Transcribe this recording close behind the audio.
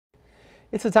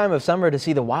It's the time of summer to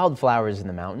see the wildflowers in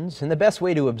the mountains, and the best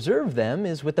way to observe them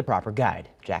is with the proper guide.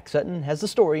 Jack Sutton has the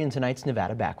story in tonight's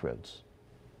Nevada Backroads.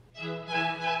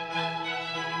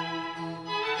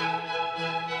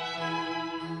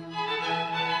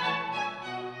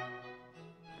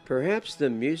 Perhaps the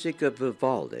music of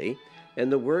Vivaldi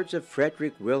and the words of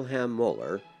Friedrich Wilhelm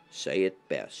Müller say it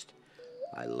best.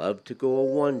 I love to go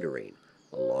a-wandering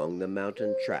along the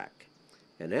mountain track,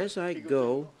 and as I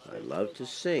go, I love to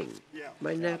sing,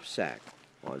 my knapsack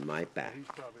on my back.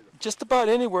 Just about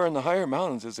anywhere in the higher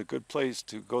mountains is a good place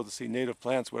to go to see native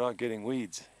plants without getting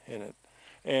weeds in it.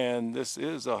 And this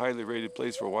is a highly rated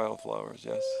place for wildflowers,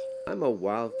 yes. I'm a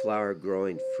wildflower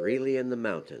growing freely in the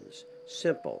mountains,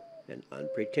 simple and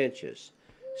unpretentious,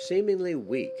 seemingly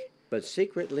weak, but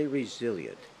secretly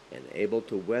resilient and able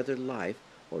to weather life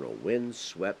on a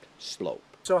wind-swept slope.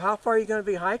 So how far are you going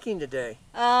to be hiking today?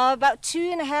 About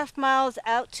 2.5 miles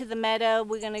out to the meadow.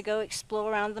 We're going to go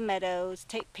explore around the meadows,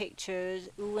 take pictures,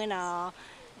 ooh and ah,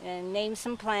 and name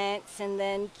some plants, and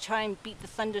then try and beat the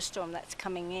thunderstorm that's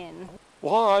coming in.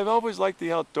 Well, I've always liked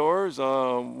the outdoors.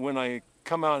 When I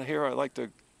come out here, I like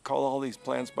to call all these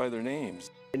plants by their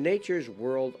names. In nature's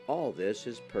world, all this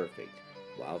is perfect.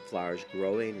 Wildflowers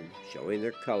growing and showing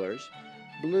their colors,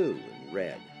 blue and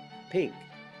red, pink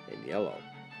and yellow.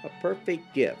 A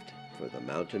perfect gift for the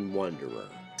mountain wanderer.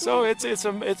 So it's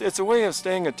a way of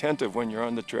staying attentive when you're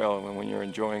on the trail and when you're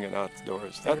enjoying it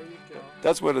outdoors.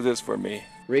 That's what it is for me.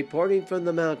 Reporting from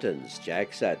the mountains,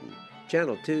 Jack Sutton,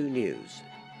 Channel 2 News.